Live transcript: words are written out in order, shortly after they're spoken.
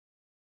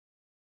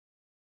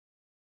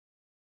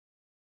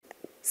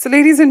So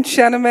ladies and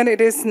gentlemen, it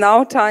is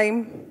now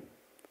time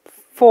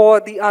for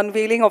the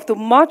unveiling of the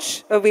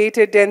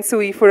much-awaited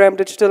dentsu E4M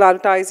Digital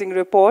Advertising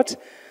Report.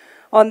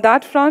 On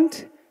that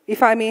front,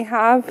 if I may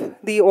have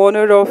the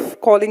honor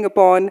of calling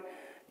upon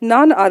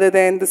none other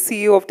than the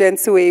CEO of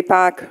Dentsu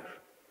APAC,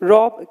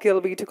 Rob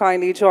Gilby, to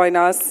kindly join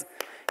us.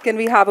 Can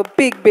we have a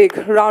big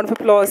round of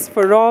applause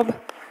for Rob?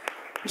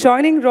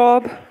 Joining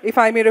Rob, if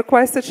I may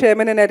request the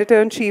Chairman and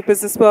Editor-in-Chief,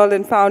 Business World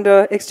and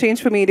Founder,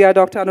 Exchange for Media,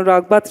 Dr.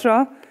 Anurag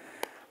Batra,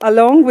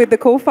 along with the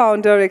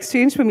co-founder,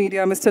 Exchange for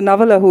Media, Mr.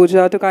 Naval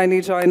Ahuja, to kindly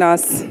join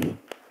us.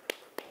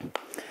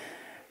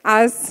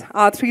 As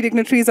our three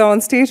dignitaries are on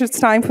stage, it's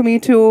time for me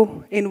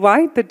to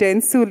invite the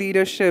dentsu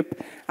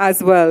leadership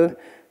as well.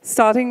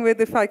 Starting with,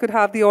 if I could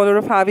have the honor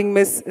of having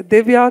Ms.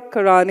 Divya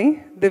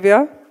Karani.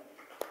 Divya.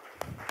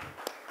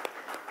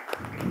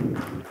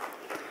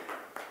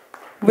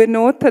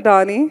 Vinod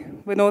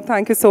Thadani. Vinod,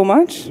 thank you so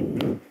much.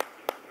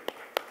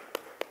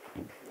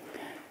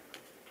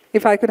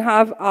 If I could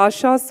have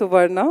Asha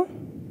Suvarna.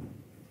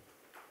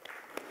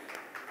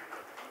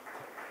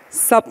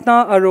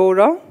 Sapna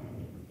Arora.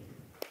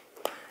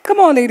 Come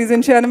on, ladies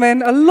and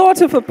gentlemen, a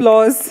lot of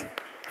applause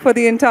for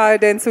the entire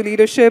dentsu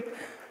leadership.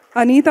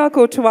 Anita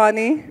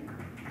Kotwani.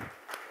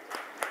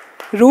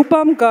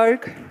 Rupam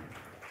Garg.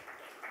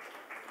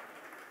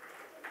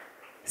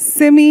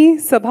 Simi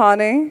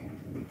Sabhane.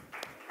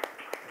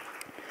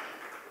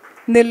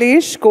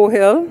 Nilesh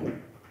Gohil.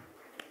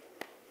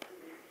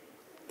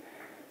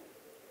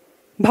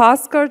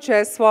 Bhaskar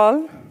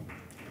Jaiswal.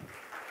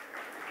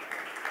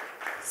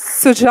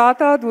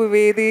 Sujata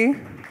Dwivedi.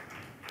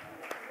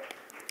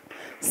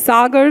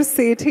 Sagar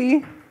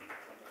Sethi.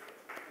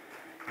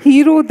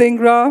 Hiro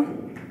Dingra.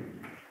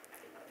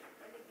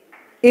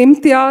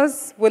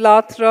 Imtiaz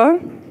Wilatra.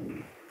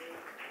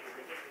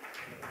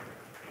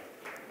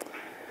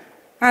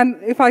 And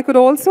if I could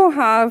also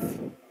have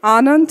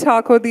Anand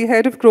Thakur, the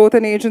Head of Growth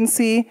and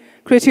Agency,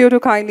 Criteo, to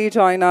kindly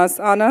join us.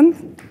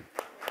 Anand.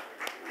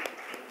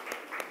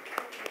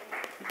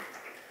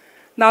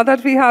 Now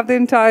that we have the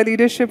entire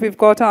leadership, we've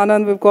got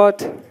Anand, we've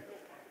got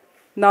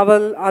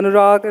Naval,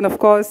 Anurag, and of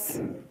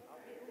course,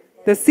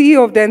 the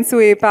CEO of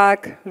Dentsu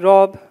APAC,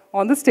 Rob,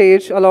 on the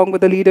stage, along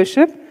with the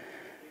leadership.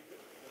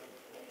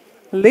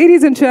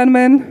 Ladies and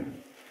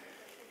gentlemen,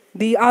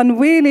 the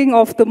unveiling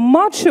of the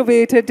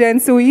much-awaited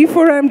Dentsu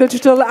E4M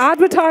Digital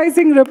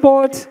Advertising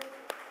Report.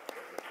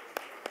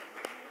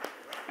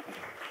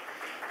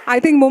 I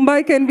think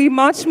Mumbai can be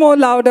much more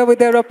louder with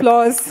their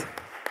applause.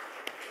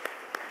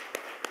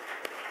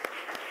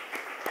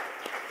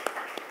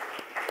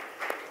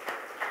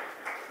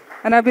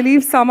 And I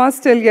believe some are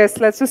still, yes,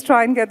 let's just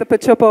try and get the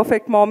picture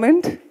perfect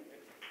moment.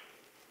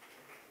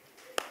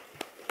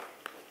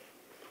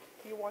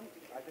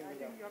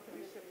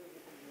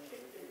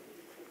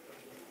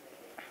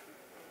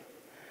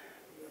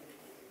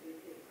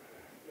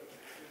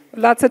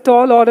 That's a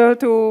tall order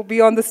to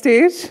be on the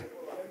stage.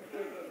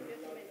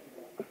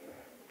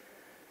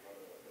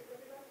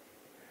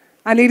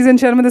 And ladies and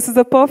gentlemen, this is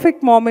the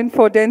perfect moment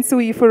for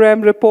Dentsu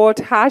E4M report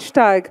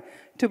hashtag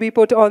to be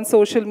put on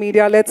social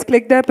media. Let's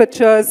click their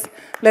pictures.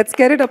 Let's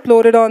get it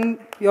uploaded on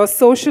your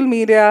social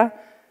media.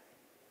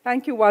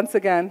 Thank you once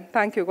again.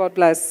 Thank you. God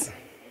bless.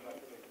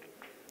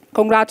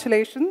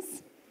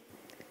 Congratulations.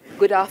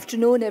 Good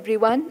afternoon,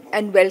 everyone,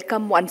 and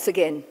welcome once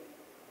again.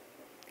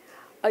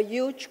 A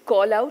huge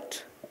call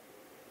out.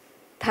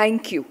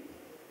 Thank you.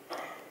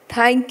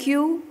 Thank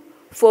you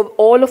for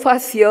all of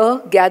us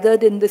here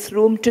gathered in this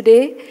room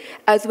today,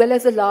 as well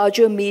as a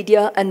larger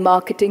media and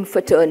marketing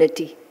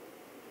fraternity.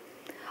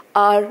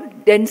 Our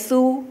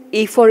Dentsu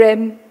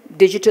E4M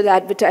digital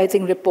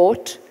advertising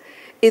report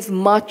is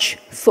much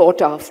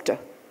sought after,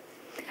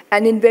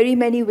 and in very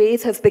many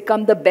ways has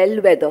become the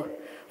bellwether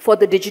for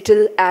the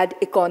digital ad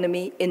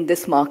economy in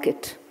this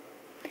market.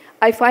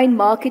 I find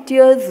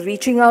marketeers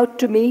reaching out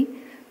to me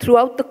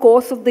throughout the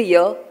course of the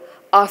year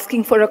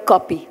asking for a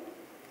copy.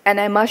 And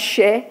I must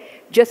share,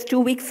 just 2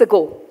 weeks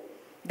ago,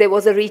 there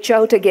was a reach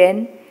out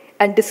again,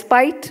 and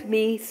despite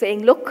me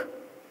saying, look,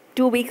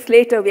 2 weeks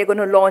later we're going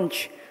to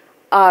launch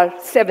our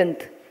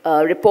 7th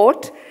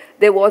report,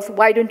 there was,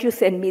 why don't you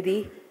send me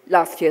the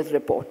last year's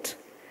report?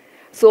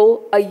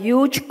 So a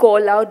huge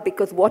call out,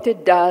 because what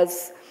it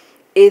does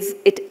is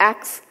it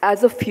acts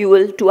as a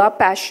fuel to our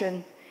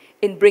passion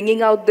in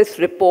bringing out this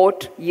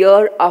report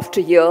year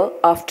after year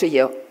after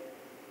year.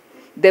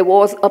 There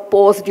was a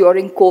pause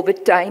during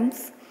COVID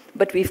times,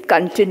 but we've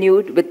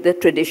continued with the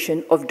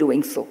tradition of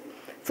doing so.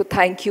 So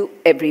thank you,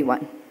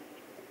 everyone.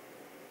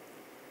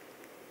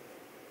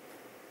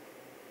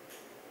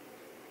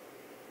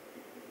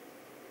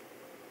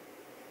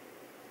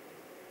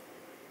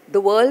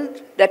 The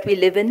world that we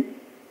live in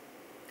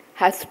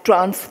has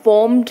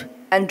transformed,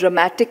 and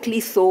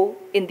dramatically so,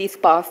 in these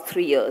past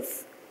 3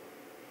 years.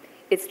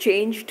 It's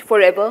changed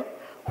forever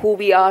who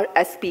we are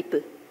as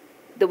people,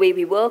 the way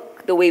we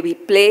work, the way we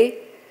play,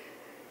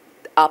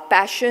 our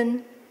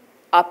passion,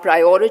 our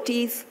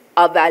priorities,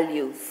 our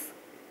values.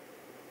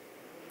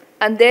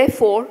 And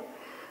therefore,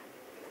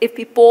 if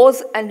we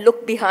pause and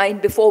look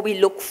behind before we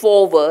look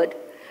forward,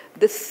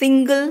 the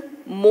single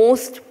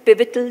most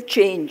pivotal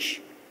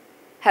change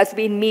has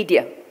been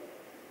media.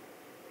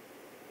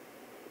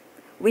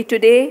 We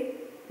today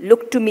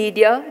look to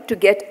media to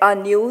get our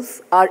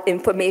news, our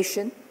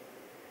information.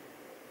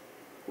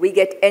 We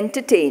get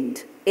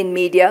entertained in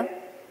media.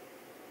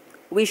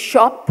 We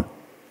shop,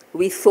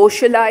 we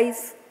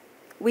socialize,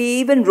 we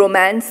even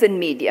romance in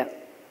media.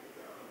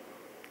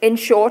 In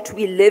short,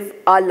 we live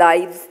our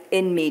lives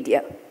in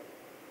media.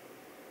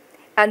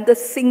 And the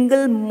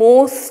single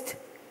most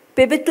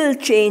pivotal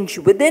change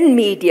within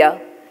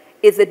media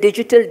is a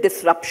digital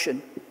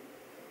disruption,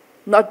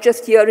 not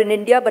just here in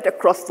India, but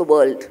across the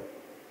world.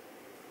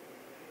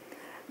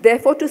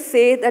 Therefore, to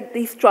say that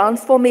this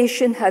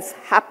transformation has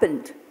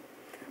happened,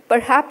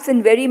 perhaps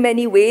in very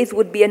many ways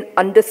would be an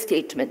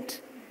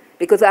understatement,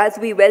 because as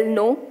we well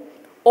know,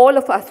 all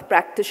of us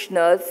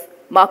practitioners,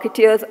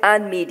 marketeers,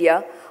 and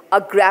media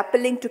are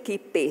grappling to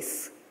keep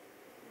pace.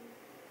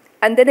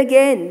 And then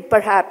again,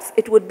 perhaps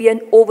it would be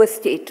an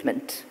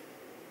overstatement,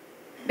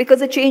 because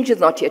the change is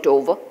not yet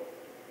over.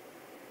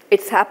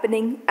 It's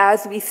happening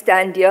as we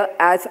stand here,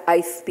 as I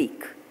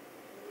speak.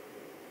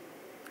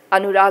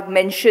 Anurag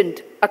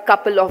mentioned a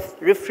couple of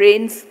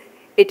refrains.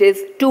 It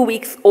is 2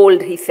 weeks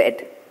old, he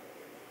said.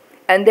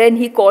 And then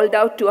he called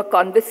out to a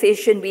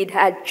conversation we'd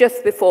had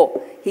just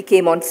before he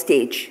came on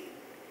stage.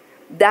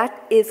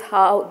 That is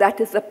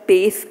the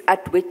pace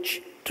at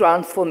which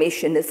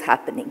transformation is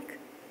happening.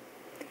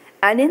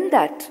 And in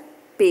that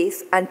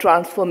pace and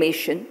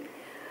transformation,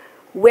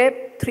 Web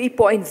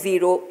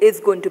 3.0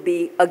 is going to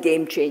be a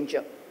game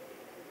changer.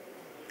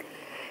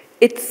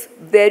 It's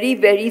very,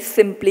 very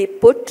simply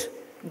put,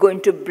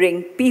 going to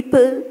bring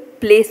people,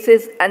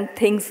 places, and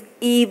things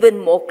even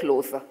more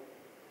closer.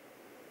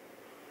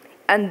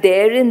 And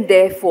therein,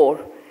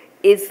 therefore,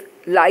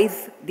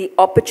 lies the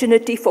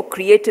opportunity for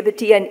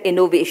creativity and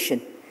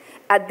innovation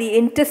at the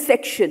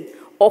intersection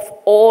of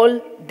all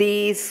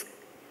these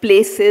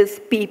places,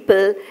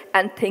 people,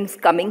 and things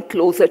coming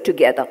closer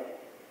together.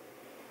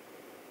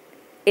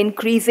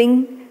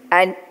 Increasing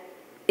and,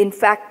 in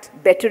fact,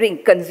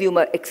 bettering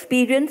consumer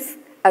experience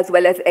as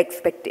well as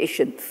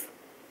expectations.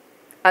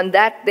 And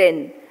that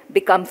then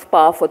becomes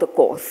par for the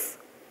course.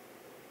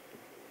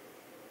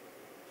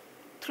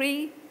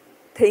 3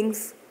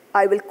 things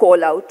I will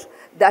call out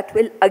that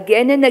will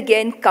again and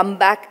again come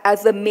back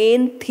as a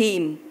main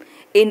theme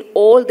in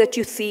all that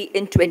you see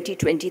in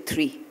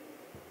 2023.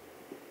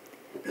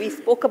 We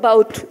spoke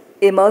about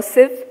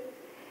immersive.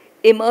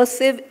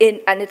 Immersive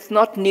and it's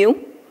not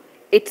new.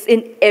 It's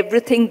in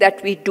everything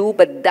that we do,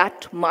 but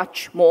that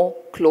much more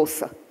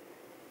closer.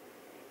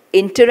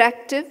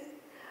 Interactive.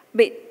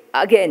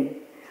 Again,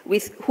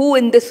 who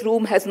in this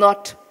room has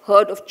not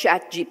heard of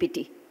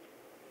ChatGPT?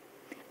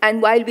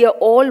 And while we are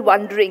all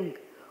wondering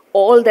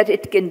all that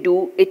it can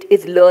do, it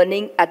is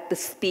learning at the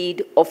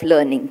speed of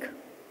learning.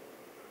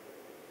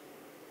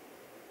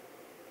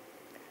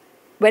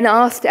 When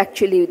asked,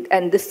 actually,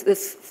 and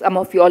this some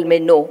of you all may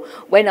know,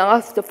 when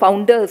asked the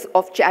founders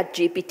of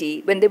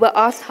ChatGPT, when they were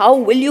asked, how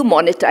will you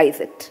monetize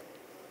it?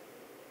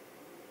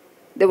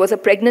 There was a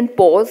pregnant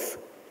pause,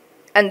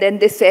 and then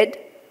they said,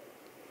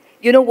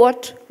 you know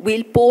what,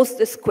 we'll pose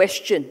this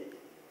question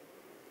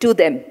to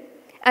them,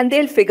 and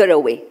they'll figure a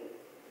way.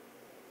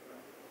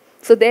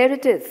 So there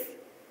it is.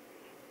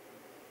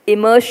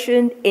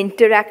 Immersion,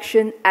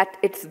 interaction at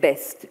its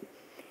best.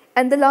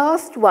 And the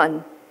last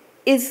one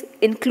is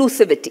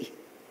inclusivity.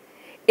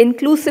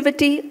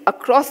 Inclusivity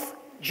across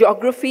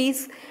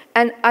geographies,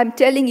 and I'm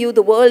telling you,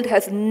 the world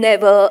has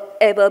never,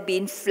 ever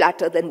been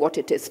flatter than what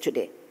it is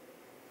today.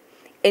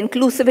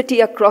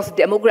 Inclusivity across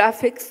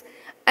demographics,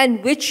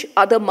 and which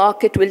other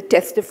market will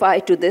testify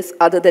to this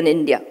other than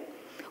India,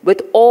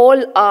 with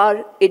all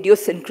our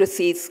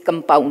idiosyncrasies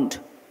compound.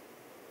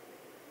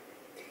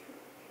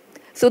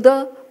 So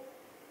the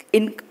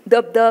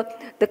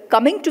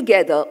coming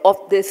together of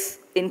this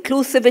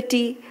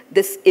inclusivity,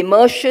 this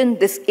immersion,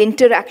 this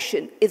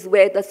interaction is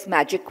where this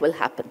magic will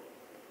happen.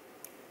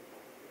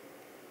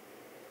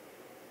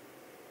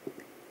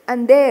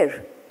 And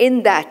there,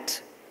 in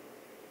that,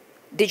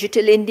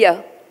 Digital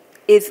India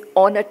is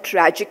on a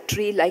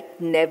trajectory like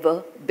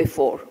never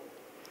before.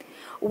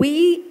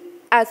 We,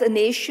 as a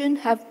nation,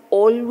 have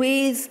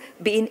always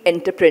been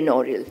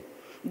entrepreneurial.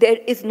 There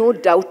is no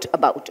doubt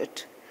about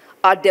it.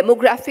 Our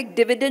demographic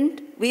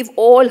dividend, we've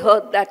all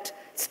heard that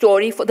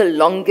story for the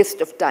longest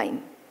of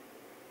time.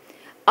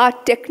 Our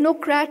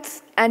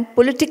technocrats and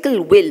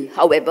political will,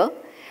 however,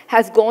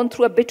 has gone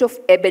through a bit of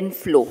ebb and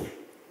flow.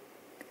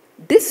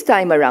 This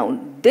time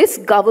around, this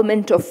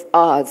government of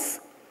ours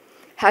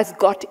has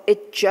got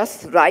it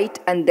just right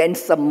and then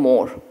some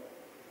more.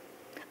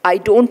 I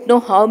don't know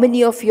how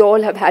many of you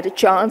all have had a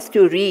chance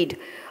to read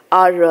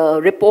our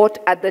report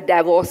at the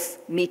Davos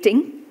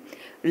meeting.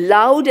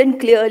 Loud and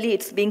clearly,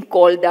 it's being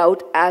called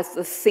out as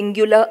a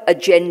singular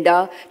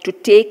agenda to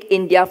take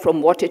India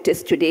from what it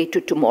is today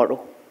to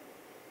tomorrow.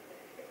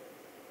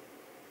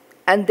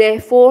 And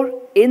therefore,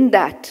 in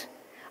that,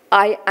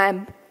 I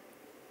am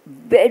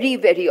very,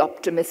 very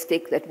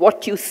optimistic that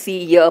what you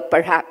see here,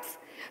 perhaps,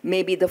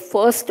 may be the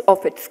first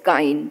of its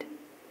kind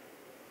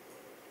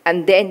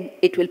and then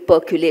it will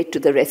percolate to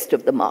the rest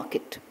of the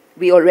market.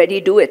 We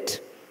already do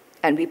it,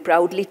 and we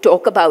proudly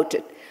talk about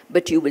it,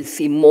 but you will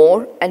see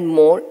more and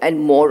more and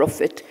more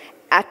of it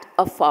at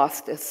a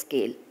faster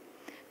scale.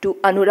 To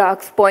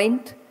Anurag's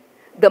point,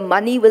 the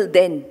money will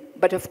then,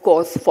 but of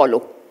course,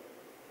 follow.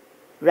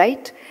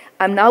 Right?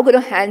 I'm now going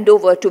to hand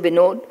over to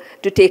Vinod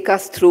to take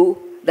us through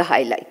the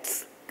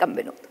highlights. Come,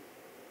 Vinod.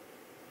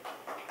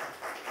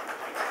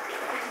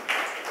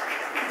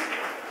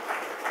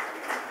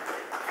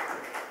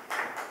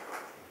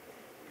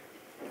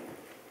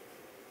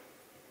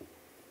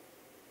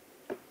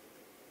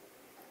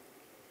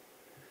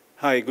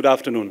 Hi, good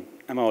afternoon.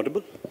 Am I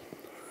audible?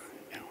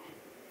 Yeah.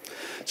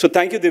 So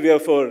thank you, Divya,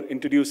 for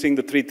introducing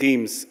the three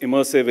themes: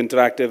 immersive,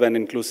 interactive, and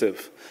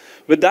inclusive.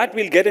 With that,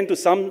 we'll get into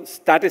some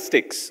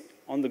statistics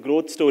on the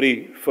growth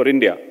story for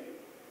India.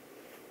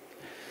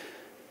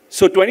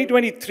 So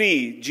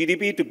 2023,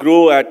 GDP to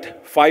grow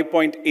at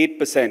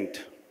 5.8%.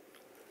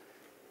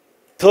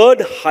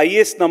 Third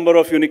highest number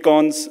of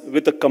unicorns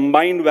with a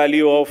combined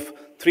value of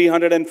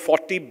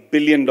 $340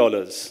 billion.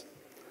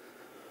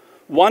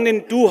 1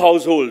 in 2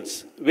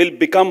 households will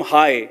become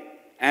high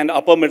and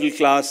upper middle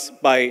class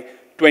by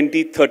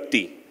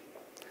 2030.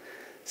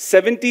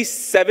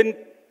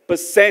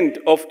 77%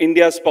 of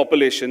India's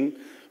population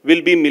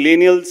will be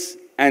millennials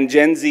and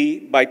Gen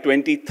Z by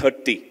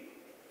 2030.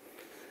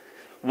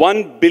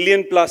 1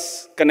 billion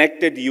plus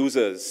connected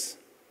users.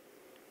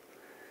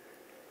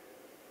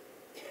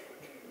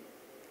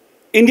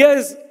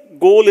 India's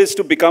goal is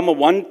to become a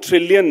 $1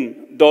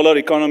 trillion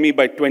economy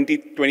by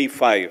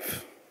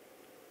 2025.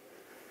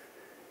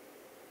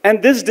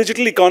 And this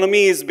digital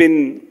economy has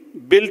been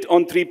built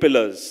on 3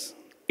 pillars: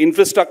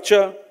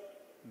 infrastructure,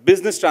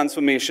 business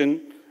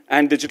transformation,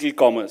 and digital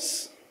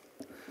commerce.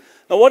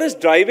 Now, what is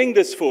driving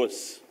this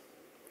force?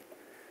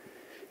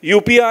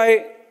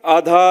 UPI,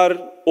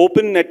 Aadhaar,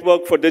 open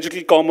network for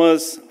digital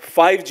commerce,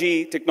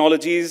 5G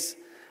technologies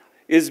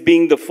is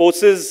being the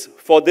forces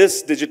for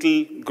this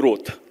digital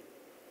growth.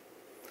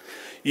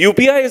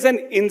 UPI is an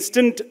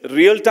instant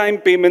real-time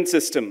payment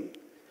system.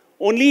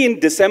 Only in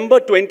December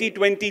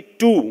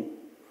 2022,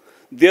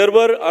 there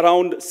were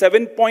around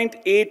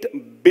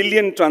 7.8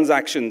 billion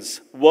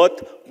transactions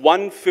worth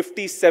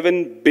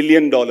 $157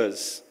 billion.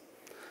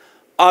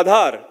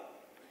 Aadhaar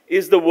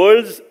is the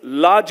world's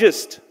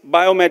largest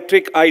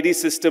biometric ID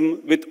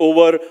system with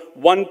over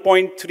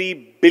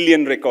 1.3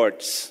 billion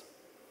records.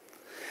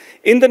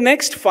 In the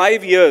next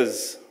 5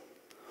 years,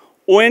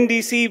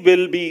 ONDC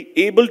will be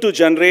able to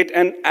generate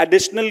an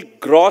additional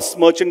gross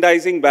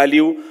merchandising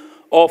value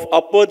of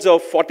upwards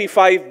of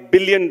 $45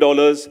 billion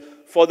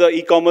for the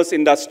e-commerce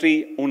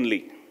industry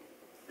only.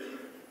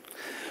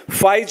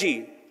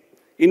 5G.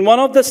 In one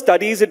of the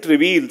studies, it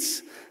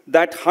reveals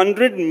that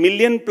 100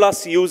 million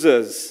plus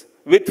users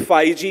with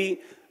 5G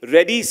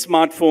ready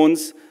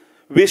smartphones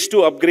wish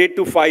to upgrade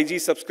to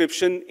 5G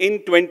subscription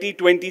in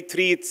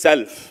 2023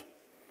 itself.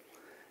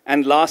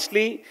 And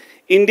lastly,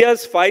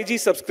 India's 5G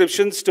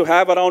subscriptions to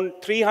have around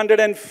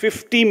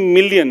 350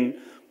 million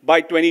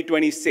by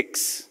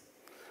 2026,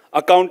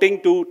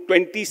 accounting to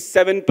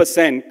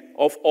 27%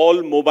 of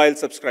all mobile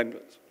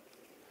subscribers.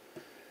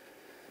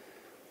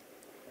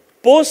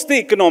 Post the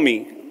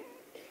economy,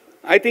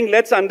 I think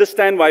let's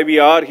understand why we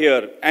are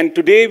here. And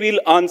today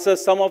we'll answer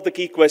some of the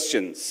key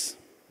questions.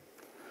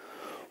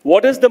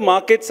 What is the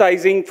market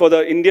sizing for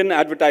the Indian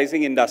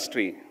advertising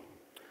industry?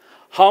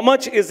 How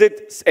much is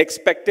it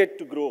expected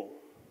to grow?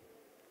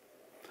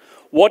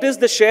 What is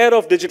the share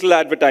of digital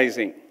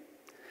advertising?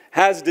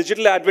 Has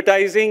digital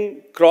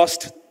advertising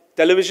crossed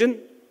television?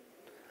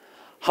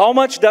 How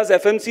much does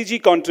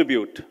FMCG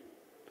contribute?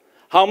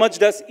 How much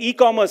does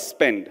e-commerce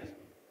spend?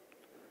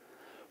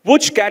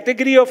 Which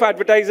category of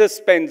advertisers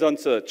spends on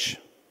search?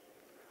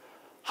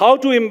 How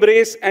to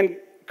embrace and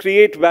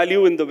create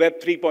value in the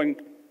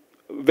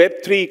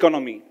Web3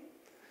 economy?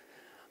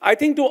 I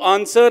think to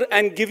answer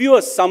and give you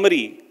a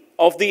summary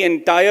of the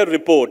entire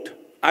report,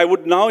 I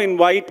would now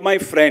invite my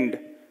friend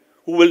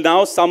who will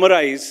now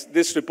summarize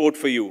this report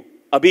for you.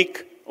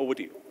 Abhik, over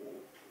to you.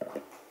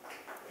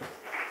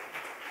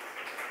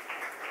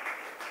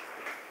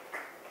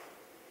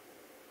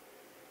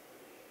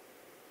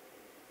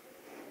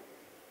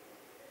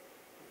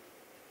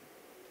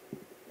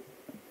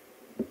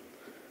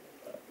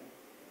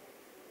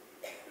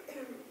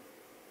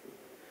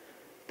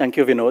 Thank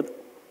you, Vinod,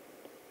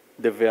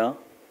 Divya,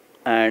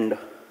 and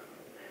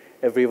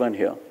everyone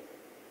here.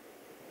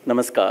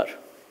 Namaskar.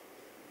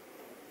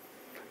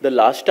 The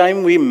last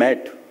time we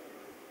met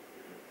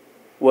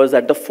was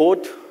at the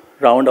 4th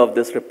round of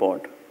this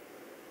report,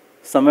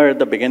 somewhere at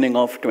the beginning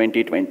of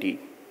 2020.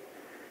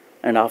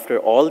 And after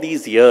all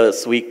these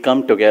years, we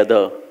come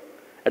together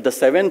at the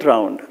 7th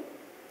round,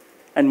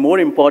 and more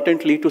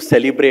importantly, to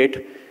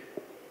celebrate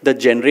the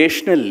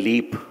generational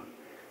leap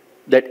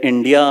that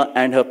India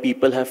and her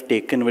people have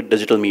taken with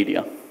digital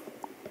media.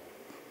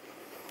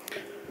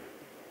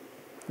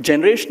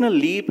 Generational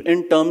leap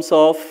in terms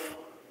of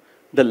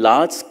the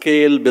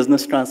large-scale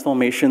business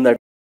transformation that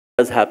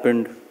has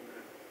happened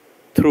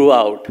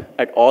throughout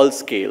at all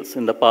scales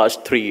in the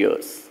past 3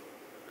 years.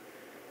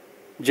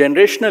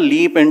 generational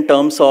leap in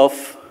terms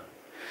of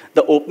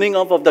the opening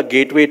up of the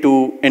gateway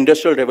to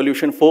Industrial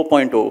Revolution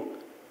 4.0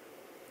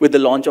 with the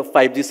launch of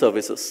 5G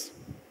services.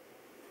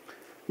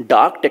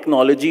 Dark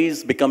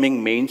technologies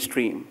becoming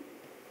mainstream.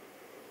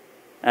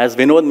 As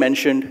Vinod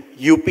mentioned,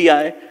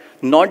 UPI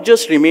not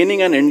just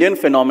remaining an Indian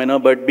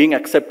phenomenon, but being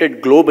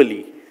accepted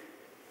globally.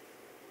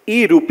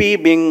 E-rupee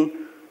being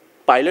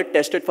pilot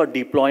tested for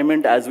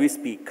deployment as we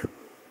speak.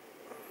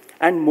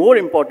 And more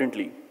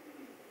importantly,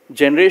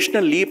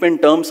 generational leap in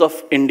terms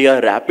of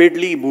India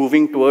rapidly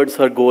moving towards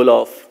her goal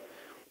of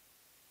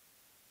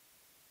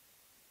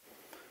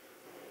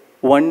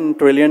 $1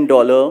 trillion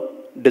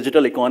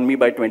digital economy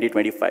by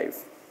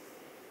 2025.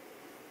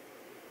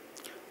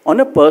 On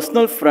a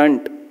personal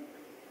front,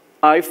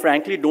 I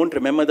frankly don't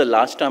remember the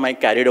last time I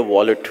carried a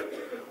wallet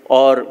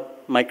or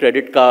my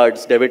credit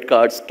cards, debit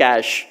cards,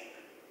 cash,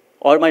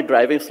 or my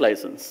driver's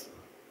license.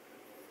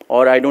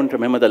 Or I don't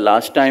remember the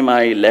last time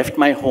I left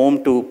my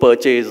home to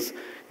purchase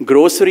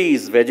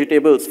groceries,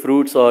 vegetables,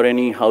 fruits, or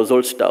any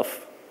household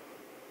stuff.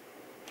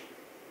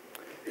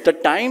 The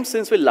time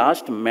since we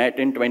last met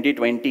in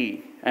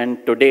 2020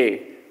 and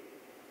today,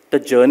 the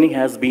journey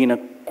has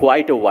been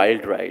quite a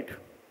wild ride.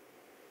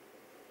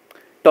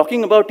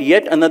 Talking about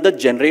yet another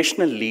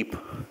generational leap.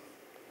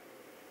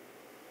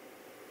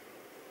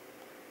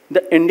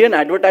 The Indian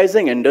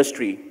advertising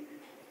industry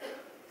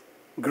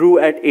grew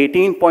at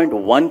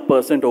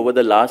 18.1% over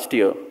the last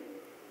year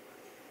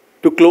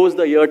to close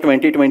the year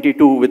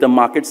 2022 with a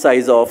market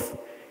size of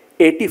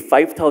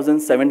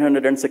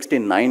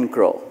 85,769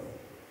 crore.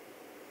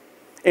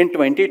 In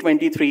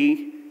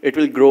 2023, it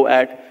will grow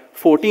at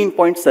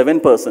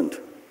 14.7%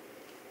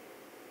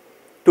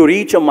 to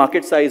reach a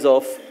market size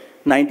of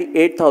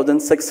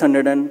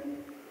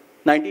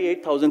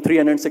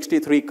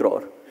 98,363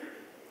 crore.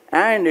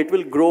 And it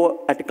will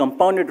grow at a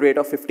compounded rate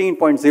of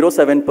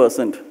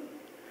 15.07%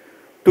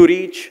 to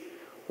reach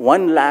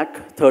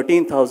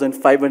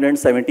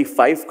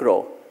 1,13,575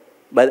 crore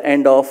by the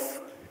end of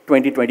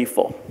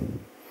 2024.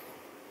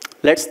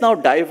 Let's now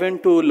dive in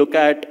to look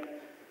at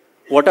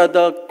what are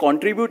the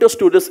contributors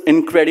to this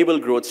incredible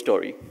growth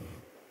story.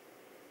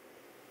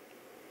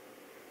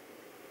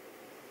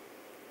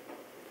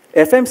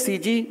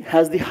 FMCG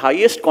has the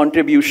highest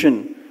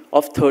contribution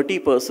of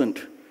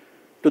 30%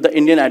 to the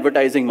Indian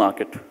advertising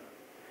market,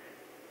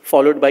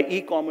 followed by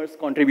e-commerce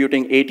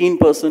contributing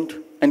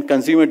 18% and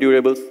consumer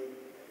durables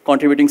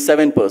contributing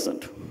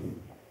 7%.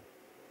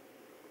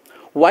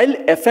 While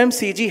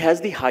FMCG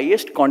has the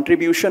highest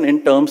contribution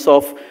in terms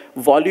of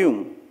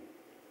volume,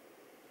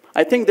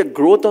 I think the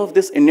growth of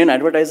this Indian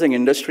advertising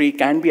industry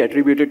can be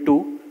attributed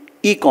to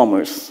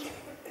e-commerce.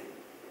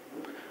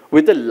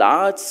 With the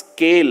large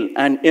scale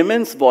and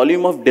immense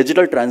volume of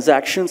digital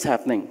transactions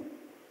happening,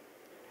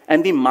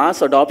 and the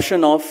mass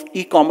adoption of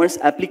e-commerce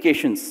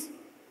applications,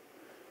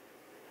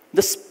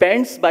 the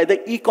spends by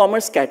the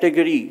e-commerce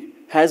category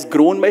has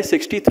grown by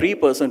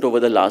 63% over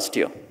the last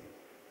year.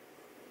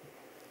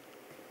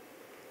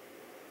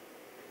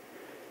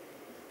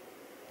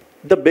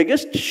 The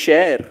biggest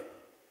share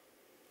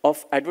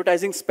of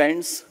advertising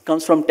spends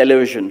comes from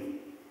television,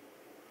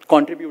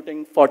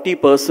 contributing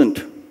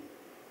 40%,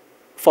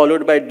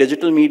 followed by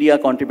digital media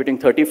contributing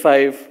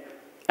 35%,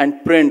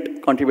 and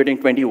print contributing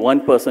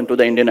 21% to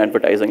the Indian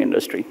advertising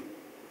industry.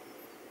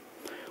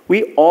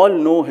 We all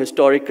know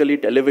historically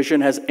television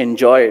has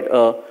enjoyed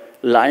a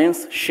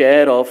lion's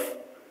share of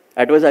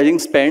advertising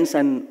spends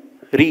and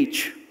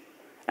reach,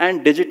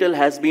 and digital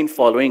has been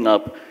following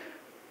up.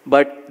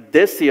 But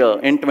this year,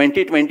 in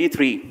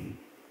 2023,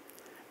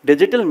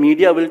 digital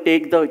media will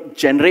take the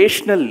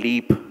generational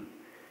leap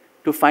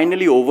to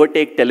finally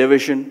overtake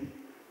television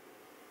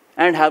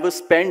and have a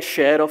spend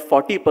share of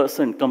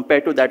 40%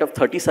 compared to that of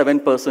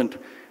 37%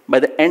 by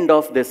the end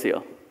of this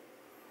year.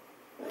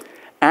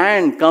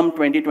 And come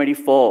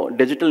 2024,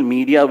 digital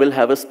media will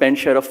have a spend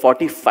share of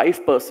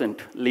 45%,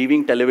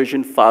 leaving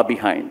television far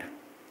behind.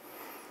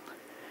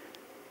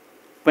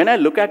 When I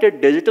look at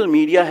it, digital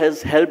media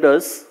has helped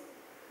us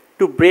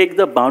to break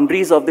the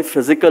boundaries of the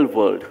physical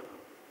world.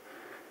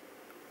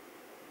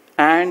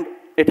 And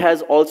it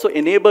has also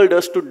enabled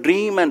us to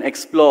dream and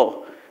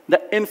explore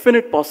the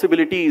infinite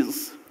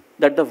possibilities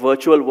that the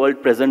virtual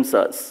world presents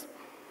us.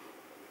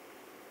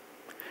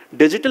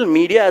 Digital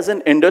media as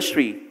an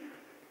industry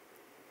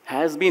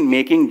has been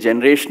making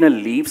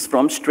generational leaps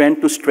from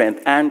strength to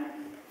strength. And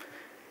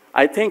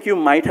I think you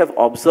might have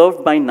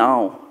observed by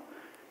now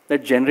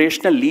that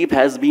generational leap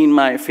has been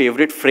my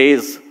favorite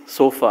phrase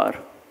so far.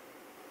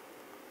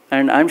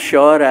 And I'm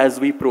sure as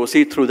we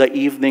proceed through the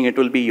evening, it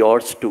will be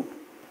yours too.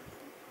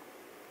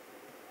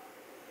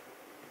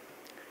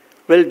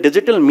 Well,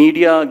 digital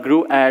media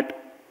grew at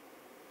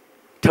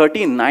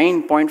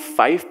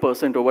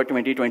 39.5% over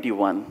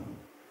 2021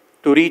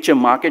 to reach a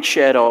market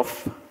share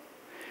of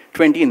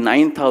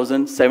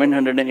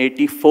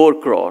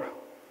 29,784 crore.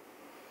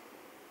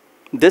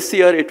 This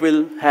year, it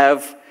will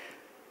have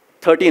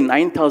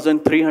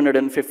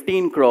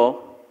 39,315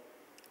 crore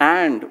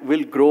and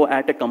will grow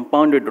at a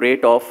compounded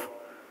rate of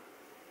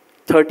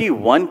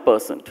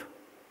 31%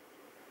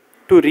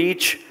 to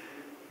reach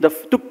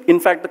in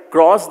fact,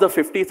 cross the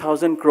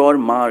 50,000 crore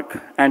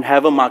mark and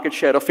have a market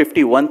share of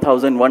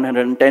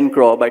 51,110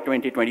 crore by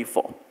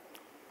 2024.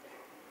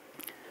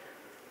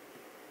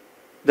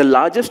 The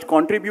largest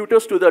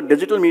contributors to the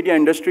digital media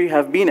industry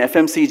have been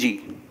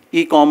FMCG,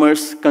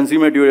 e-commerce,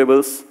 consumer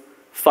durables,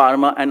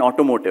 pharma, and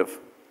automotive.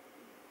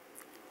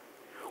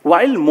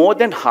 While more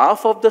than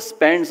half of the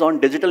spends on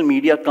digital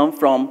media come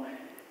from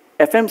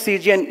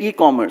FMCG and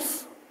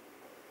e-commerce,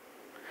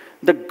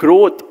 the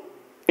growth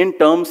in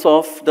terms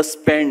of the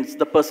spends,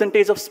 the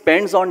percentage of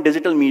spends on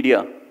digital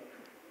media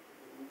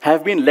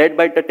have been led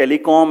by the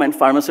telecom and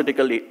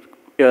pharmaceutical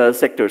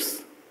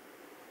sectors.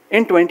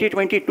 In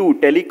 2022,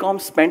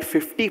 telecom spent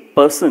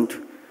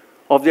 50%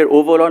 of their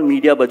overall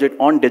media budget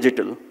on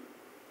digital,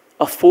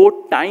 a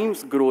 4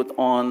 times growth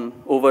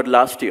over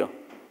last year.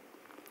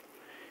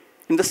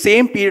 In the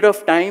same period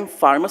of time,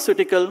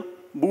 pharmaceutical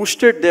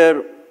boosted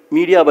their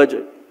media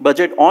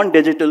budget on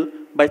digital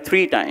by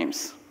 3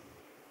 times.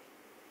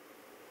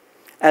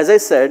 As I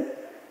said,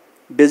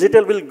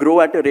 digital will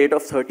grow at a rate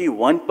of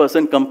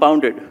 31%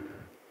 compounded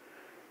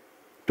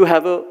to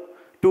have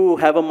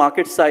a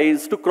market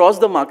size, to cross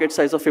the market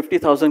size of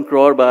 50,000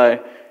 crore by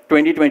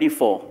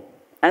 2024.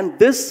 And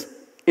this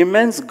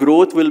immense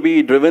growth will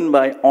be driven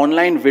by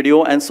online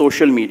video and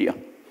social media.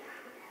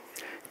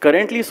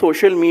 Currently,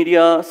 social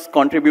media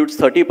contributes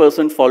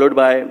 30%, followed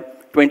by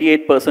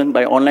 28%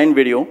 by online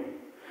video.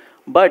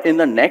 But in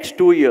the next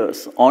 2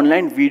 years,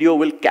 online video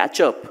will catch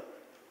up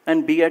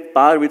and be at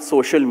par with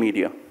social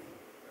media.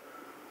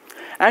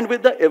 And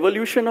with the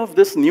evolution of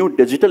this new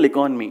digital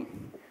economy,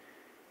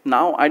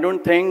 now I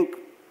don't think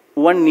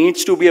one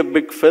needs to be a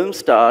big film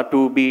star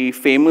to be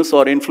famous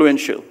or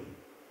influential.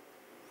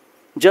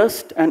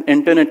 Just an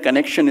internet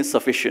connection is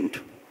sufficient.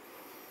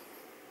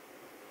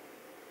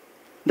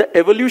 The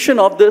evolution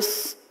of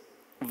this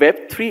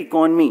Web3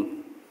 economy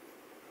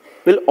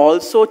will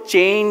also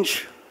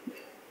change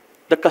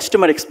the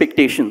customer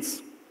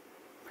expectations,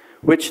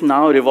 which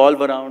now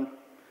revolve around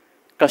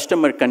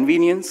customer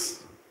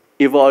convenience,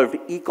 evolved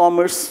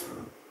e-commerce,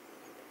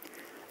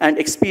 and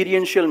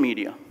experiential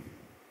media.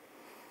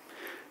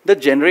 The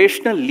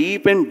generational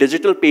leap in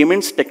digital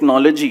payments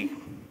technology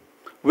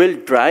will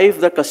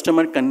drive the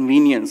customer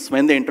convenience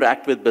when they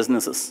interact with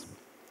businesses.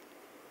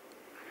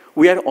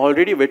 We are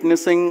already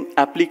witnessing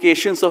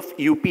applications of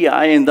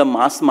UPI in the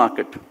mass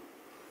market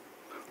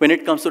when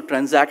it comes to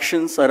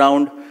transactions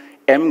around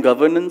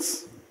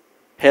M-governance,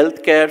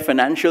 healthcare,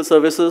 financial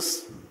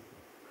services,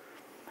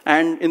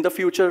 and in the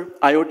future,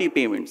 IoT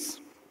payments.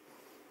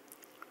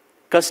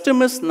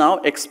 Customers now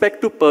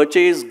expect to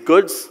purchase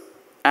goods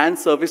and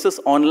services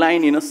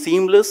online in a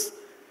seamless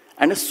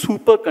and a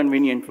super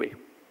convenient way.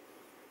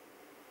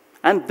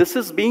 And this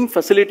is being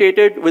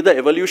facilitated with the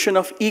evolution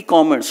of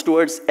e-commerce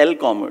towards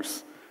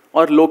L-commerce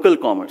or local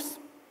commerce.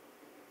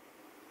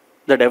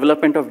 The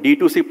development of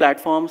D2C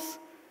platforms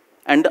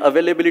and the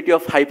availability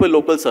of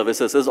hyper-local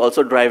services is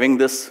also driving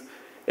this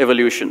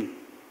evolution.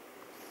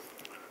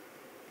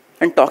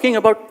 And talking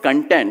about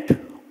content,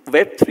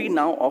 Web3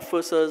 now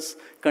offers us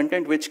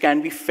content which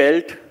can be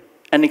felt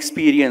and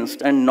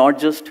experienced and not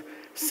just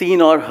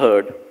seen or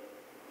heard.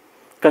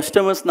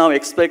 Customers now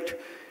expect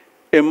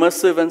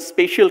immersive and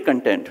spatial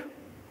content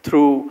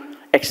through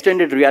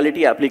extended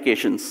reality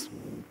applications.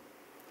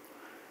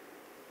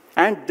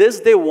 And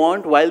this they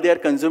want while they are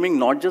consuming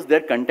not just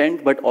their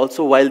content, but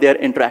also while they are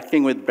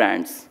interacting with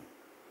brands.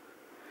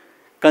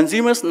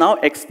 Consumers now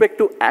expect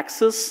to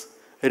access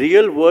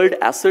real-world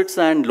assets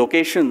and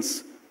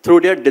locations through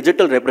their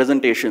digital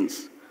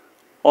representations,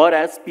 or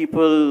as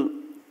people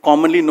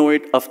commonly know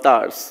it,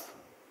 avatars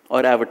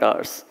or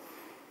avatars.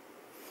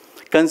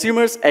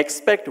 Consumers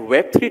expect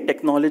Web3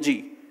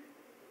 technology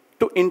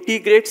to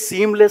integrate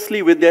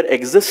seamlessly with their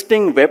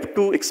existing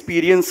Web2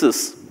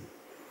 experiences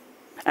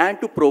and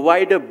to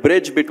provide a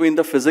bridge between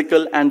the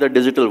physical and the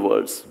digital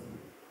worlds.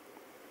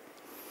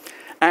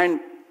 And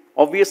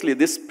obviously,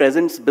 this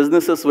presents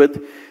businesses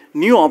with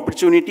new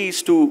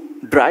opportunities to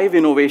drive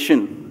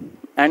innovation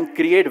and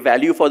create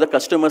value for the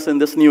customers in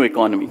this new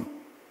economy.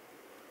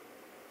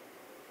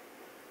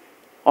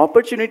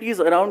 Opportunities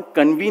around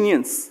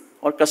convenience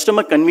or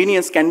customer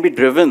convenience can be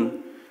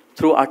driven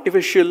through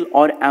artificial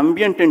or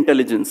ambient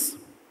intelligence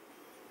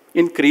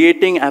in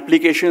creating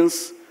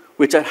applications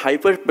which are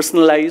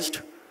hyper-personalized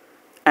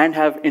and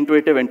have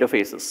intuitive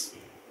interfaces.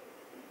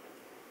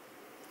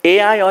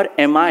 AI or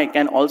MI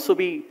can also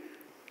be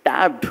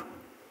tapped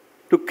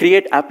to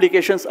create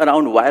applications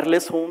around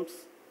wireless homes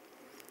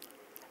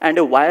and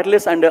a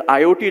wireless and a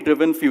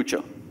IoT-driven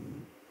future.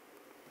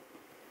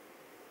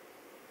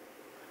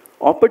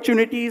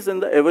 Opportunities in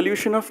the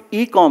evolution of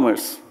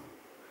e-commerce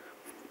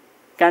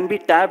can be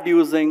tapped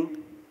using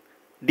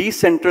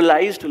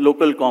decentralized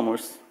local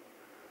commerce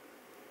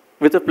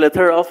with a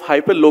plethora of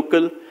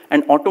hyper-local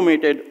and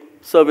automated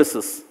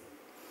services.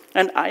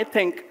 And I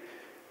think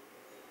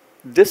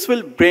this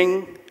will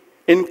bring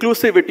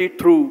inclusivity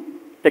through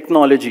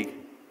technology,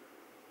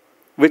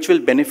 which will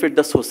benefit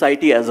the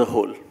society as a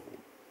whole.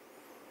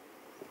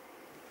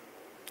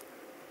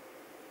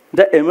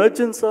 The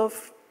emergence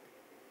of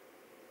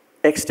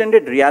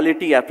extended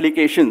reality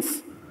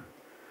applications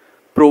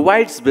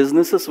provides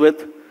businesses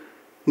with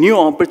new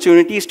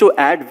opportunities to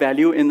add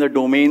value in the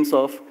domains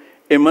of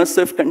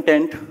immersive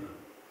content,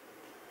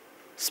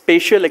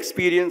 spatial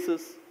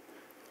experiences,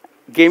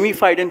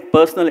 gamified and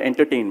personal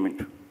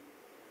entertainment.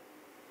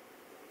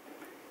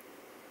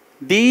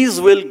 These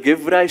will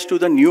give rise to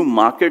the new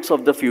markets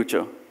of the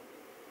future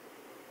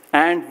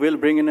and will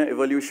bring in an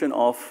evolution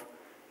of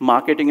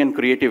marketing and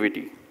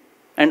creativity.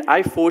 And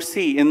I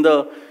foresee in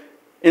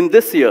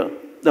this year,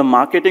 the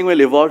marketing will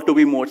evolve to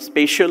be more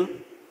spatial,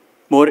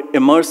 more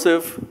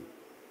immersive,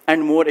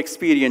 and more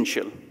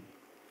experiential.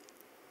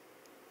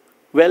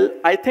 Well,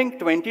 I think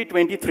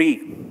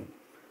 2023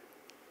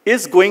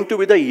 is going to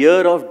be the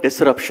year of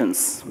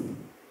disruptions.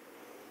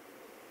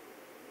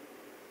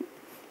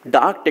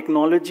 Dark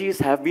technologies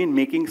have been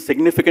making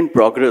significant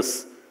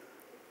progress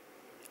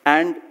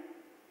and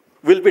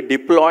will be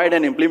deployed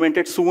and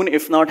implemented soon,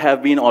 if not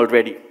have been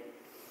already.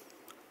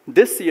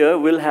 This year,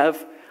 we'll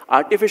have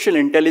artificial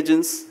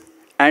intelligence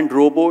and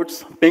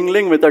robots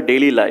mingling with our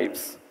daily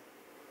lives.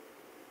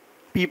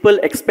 People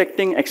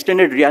expecting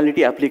extended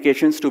reality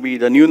applications to be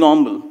the new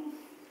normal.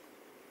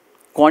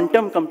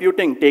 Quantum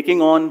computing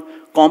taking on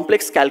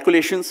complex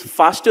calculations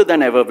faster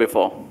than ever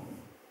before.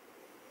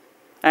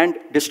 And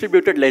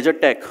distributed ledger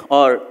tech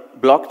or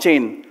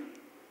blockchain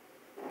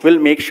will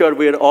make sure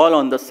we're all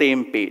on the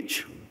same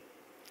page.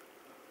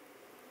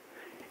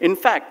 In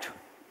fact,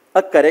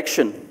 a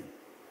correction.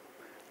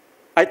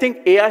 I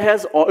think AI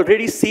has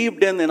already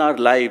seeped in our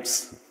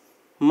lives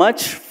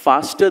much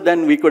faster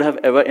than we could have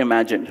ever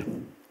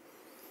imagined.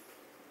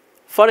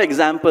 For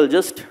example,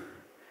 just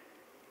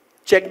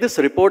check this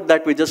report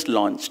that we just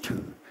launched.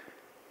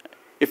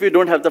 If you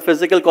don't have the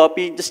physical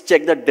copy, just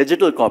check the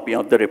digital copy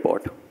of the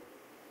report.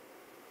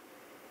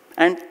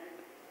 And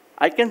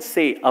I can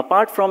say,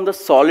 apart from the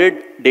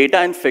solid data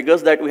and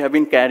figures that we have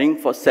been carrying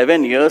for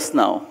 7 years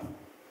now,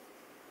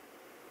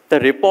 the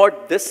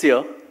report this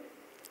year,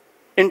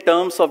 in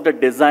terms of the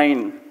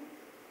design,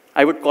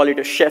 I would call it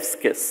a chef's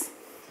kiss.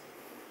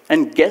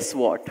 And guess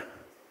what?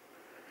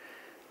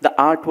 The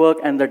artwork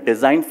and the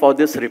design for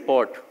this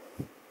report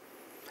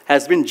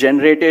has been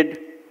generated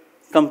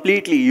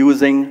completely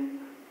using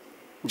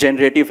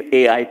generative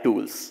AI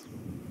tools.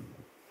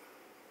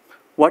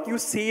 What you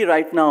see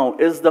right now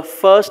is the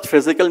first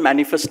physical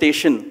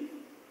manifestation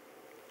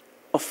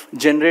of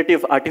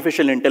generative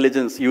artificial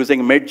intelligence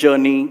using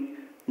Midjourney,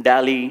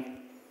 DALL-E,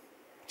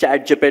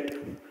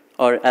 ChatGPT,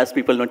 or as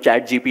people know,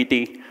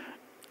 ChatGPT.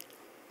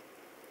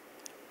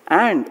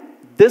 And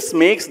this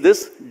makes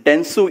this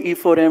dentsu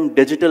E4M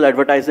Digital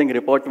Advertising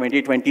Report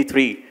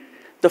 2023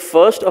 the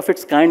first of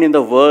its kind in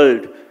the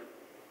world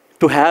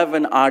to have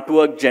an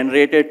artwork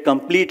generated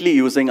completely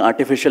using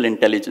artificial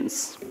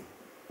intelligence.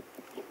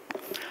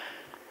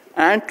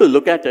 And to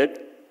look at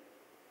it,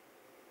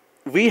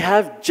 we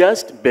have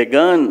just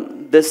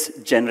begun this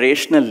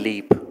generational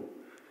leap.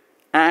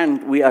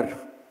 And we are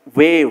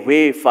way,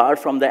 way far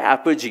from the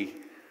apogee.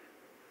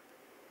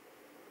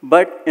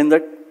 But in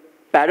the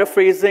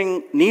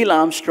paraphrasing Neil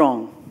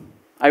Armstrong,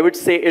 I would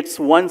say it's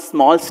one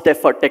small step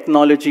for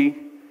technology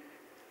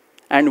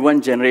and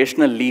one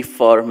generational leap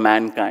for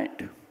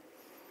mankind.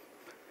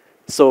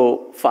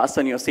 So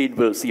fasten your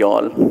seatbelts,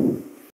 y'all.